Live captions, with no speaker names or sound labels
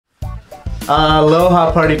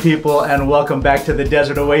Aloha party people, and welcome back to the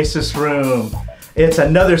Desert Oasis Room. It's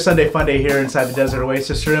another Sunday fun day here inside the Desert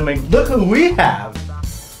Oasis Room, and look who we have.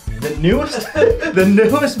 The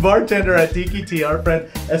newest bartender at Tiki-Ti, our friend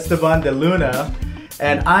Esteban de Luna.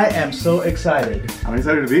 And I am so excited. I'm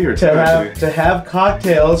excited to be here to have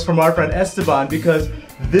cocktails from our friend Esteban, because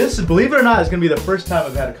this, believe it or not, is going to be the first time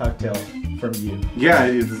I've had a cocktail from you. Yeah,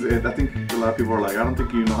 I think a lot of people are like, I don't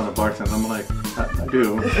think you know how to bartend. I'm like, I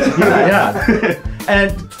do. Yeah.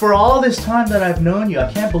 And for all this time that I've known you,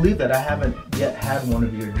 I can't believe that I haven't yet had one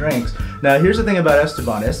of your drinks. Now, here's the thing about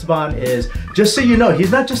Esteban. Esteban is, just so you know,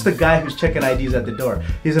 he's not just the guy who's checking IDs at the door.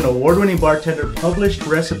 He's an award-winning bartender, published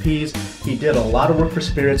recipes. He did a lot of work for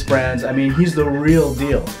spirits brands. I mean, he's the real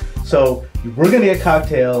deal. So we're gonna get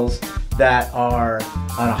cocktails that are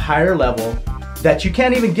on a higher level that you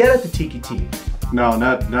can't even get at the Tiki-Ti. No,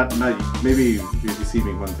 not. Maybe you're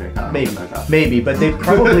deceiving one thing. Maybe, but they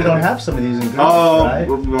probably don't have some of these ingredients, right?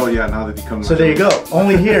 Well, yeah. Now that you come. So there you go.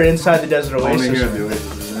 Only here inside the Desert Oasis. Only here at the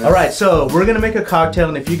Oasis. Yeah. All right, so we're gonna make a cocktail,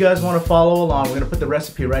 and if you guys want to follow along, we're gonna put the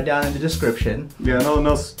recipe right down in the description. Yeah,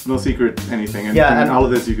 no secret anything. And, yeah, and all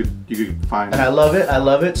of this you could find. And I love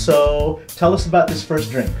it. So tell us about this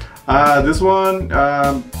first drink. This one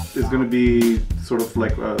is gonna be sort of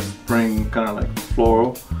like a spring, kind of like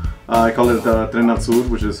floral. I call it Tren al Sur,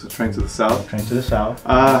 which is Train to the South. Train to the South.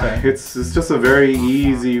 Okay. It's just a very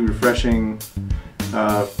easy, refreshing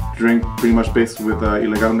drink, pretty much based with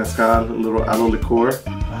Illegal Mezcal, a little Aloe liqueur.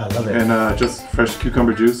 I love it. And just fresh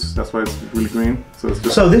cucumber juice. That's why it's really green. So it's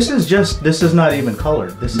just. So this is not even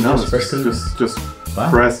colored. This is just fresh cucumber. Just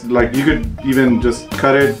pressed. Like you could even just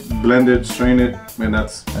cut it, blend it, strain it, and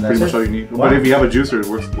that's pretty much all you need. Wow. But if you have a juicer, it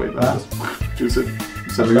works way better. Just juice it.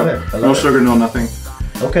 I love it. No sugar, no nothing.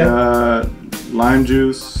 Okay. Lime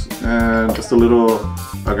juice and just a little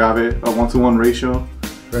agave, a 1-to-1 ratio.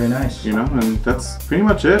 Very nice. You know, and that's pretty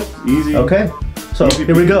much it. Easy. Okay. So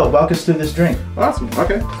here we go. Walk us through this drink. Awesome.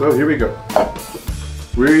 Okay. So here we go.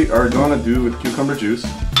 We are gonna do with cucumber juice.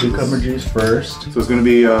 Cucumber juice first. So it's gonna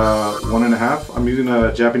be 1.5. I'm using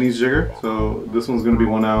a Japanese jigger. So this one's gonna be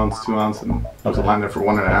 1 ounce, 2 ounce, and there's a line there for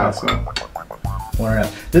 1.5. So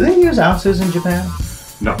 1.5. Do they use ounces in Japan?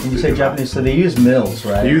 No. When you say Japanese, so they use mils,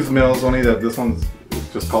 right? They use mils, only that this one's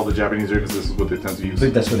just called the Japanese jigger because this is what they tend to use. I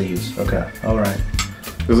think that's what they use. Okay. All right.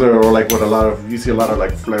 Those are like what you see a lot of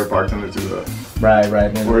like flair bartenders do. Right.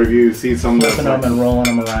 Or if you see some flipping them and rolling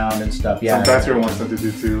them around and stuff. Yeah. Some fancier ones tend to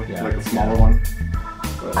do too, like a smaller one.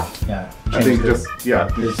 But yeah. I think it's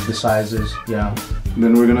the sizes. Yeah. And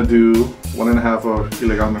then we're gonna do 1.5 of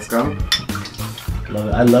Illegal Mezcal. Love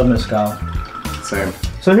it. I love mezcal. Same.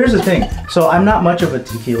 So here's the thing. So I'm not much of a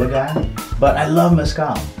tequila guy, but I love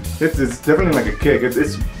mezcal. It's definitely like a kick.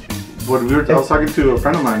 It's what I was talking to a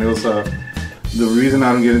friend of mine. It was the reason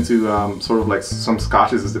I don't get into sort of like some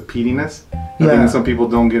scotches is the peatiness. I think some people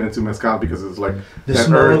don't get into mezcal because it's like the that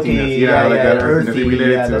smoky, earthiness. That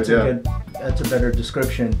earthy. That's a better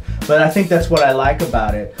description. But I think that's what I like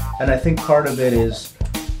about it, and I think part of it is,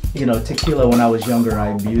 you know, tequila. When I was younger, I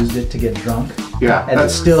abused it to get drunk. Yeah, and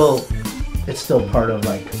it's still part of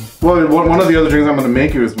like. Well, one of the other drinks I'm going to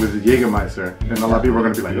make you is with Jägermeister, and a lot of people are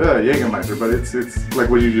going to be like, Jägermeister, but it's like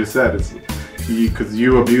what you just said. It's because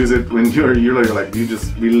you abuse it when you're like you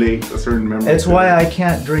just relate a certain memory. It's why I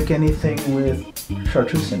can't drink anything with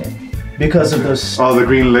chartreuse in it because of those. Oh, the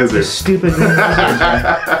green lizards. Stupid green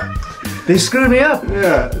lizards. They screwed me up.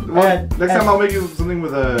 Yeah. Well, next time I'll make you something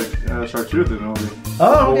with a chartreuse.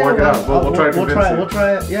 We'll work it out. We'll try to We'll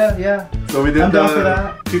try it. Yeah. So we did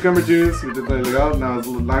the cucumber juice. We did the legal. Now it's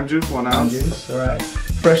lime juice, 1 ounce. Lime juice. All right.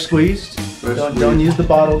 Fresh squeezed. Don't use the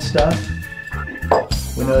bottled stuff.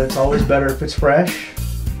 We know it's always better if it's fresh.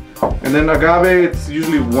 And then agave, it's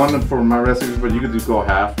usually 1 for my recipes, but you could go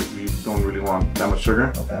half if you don't really want that much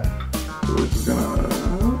sugar. Okay. So we're just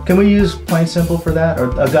gonna. Can we use plain simple for that,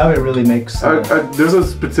 or agave really makes? There's a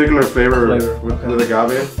particular flavor with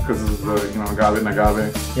agave because it's agave and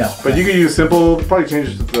agave. Yeah. But you can use simple. Probably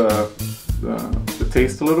change the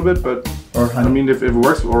taste a little bit, but. Or honey. I mean, if it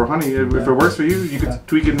works, or honey, if it works for you, you could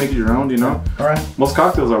tweak it and make it your own, you know? All right. Most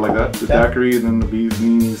cocktails are like that. The daiquiri, and then the bee's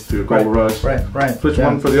knees to Gold Rush. Right. Switch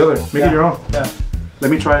one for the other. Make it your own. Yeah.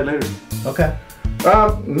 Let me try it later. Okay.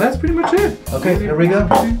 And that's pretty much it. Okay, here we go.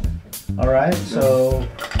 All right, so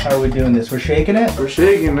how are we doing this? We're shaking it? We're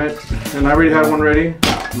shaking it. And I already have one ready.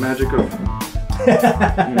 Magic of,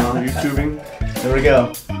 YouTubing. There we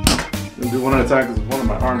go. We'll do one at a time because one of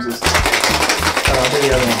my arms is... I'll do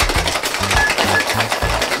the other one.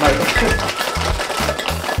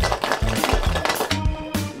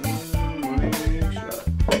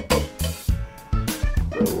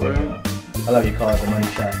 I love you call it the money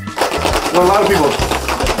shot. Well, a lot of people,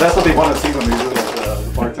 that's what they want to see when they do like the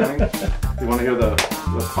bartending. They want to hear the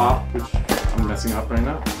pop, which I'm messing up right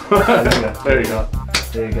now. There you go.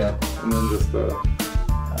 There you go. And then just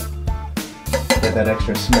get that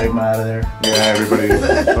extra smegma out of there. Yeah, everybody.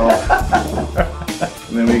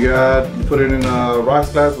 And then we put it in a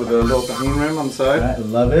rocks glass with a little Tajin rim on the side. Right,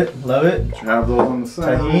 love it, love it. Have those on the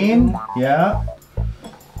side. Tajin, yeah.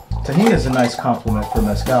 Tajin is a nice compliment for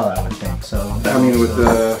mezcal, I would think. So I mean, with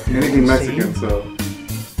anything Mexican, so.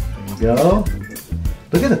 There you go.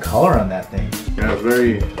 Look at the color on that thing. Yeah, it's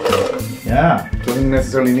very. Yeah. Doesn't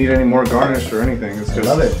necessarily need any more garnish or anything. It's just.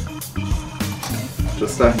 I love it.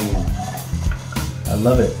 Just Tajin. I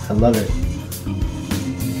love it. I love it.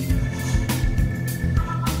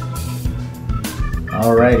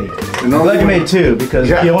 Alrighty. I'm glad you made two because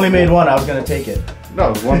if you only made one, I was gonna take it.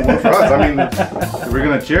 No, it's one for us. I mean, if we're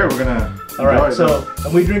gonna cheer, we're gonna. All right. So,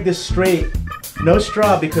 and we drink this straight, no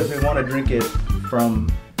straw, because we want to drink it from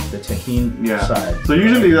the Tajin side. So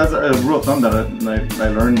usually that's a rule of thumb that I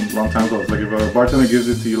learned a long time ago. It's like if a bartender gives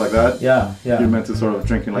it to you like that, you're meant to sort of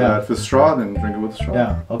drink it like that. If it's straw, then drink it with a straw.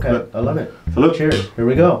 Yeah. Okay. But, I love it. Salute. Cheers. Here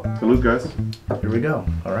we go. Salute, guys. Here we go.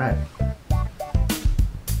 All right.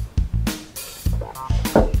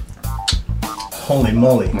 Holy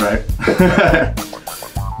moly. Right.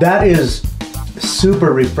 That is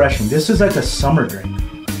super refreshing. This is like a summer drink.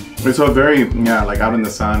 It's so very, like out in the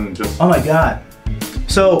sun, just. Oh my God.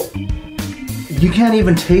 So, you can't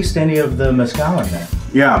even taste any of the mezcal in there.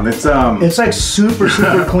 Yeah, it's like super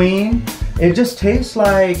clean. It just tastes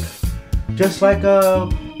like, an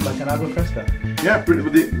agua fresca. Yeah,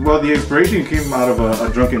 well, the inspiration came out of a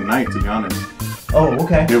drunken night, to be honest. Oh,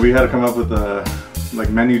 okay. Yeah, we had to come up with like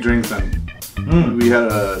menu drinks, and we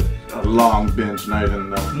had a long binge night,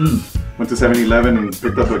 and went to 7-Eleven and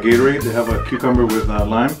picked up a Gatorade. They have a cucumber with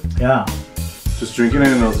lime. Yeah. Just drinking it,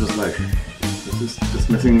 and I was just like, this is just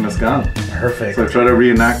missing mezcal. Perfect. So I try to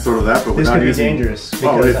reenact sort of that, but without using. This could be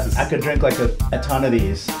dangerous because I could drink like a ton of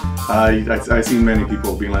these. I've seen many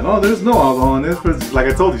people being like, oh, there's no alcohol in this, but like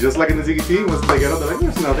I told you, just like in the Tiki-Ti, once they get up, they're like,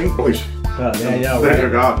 there's nothing. They're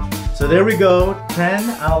gone. So there we go, Tren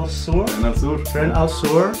al Sur. Tren al Sur. Tren al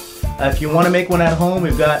Sur. If you want to make one at home,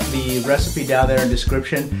 we've got the recipe down there in the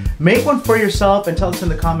description. Make one for yourself and tell us in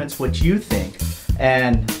the comments what you think.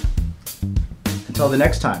 And until the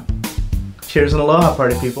next time, cheers and aloha,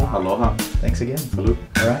 party people. Aloha. Thanks again. Salute.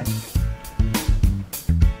 All right.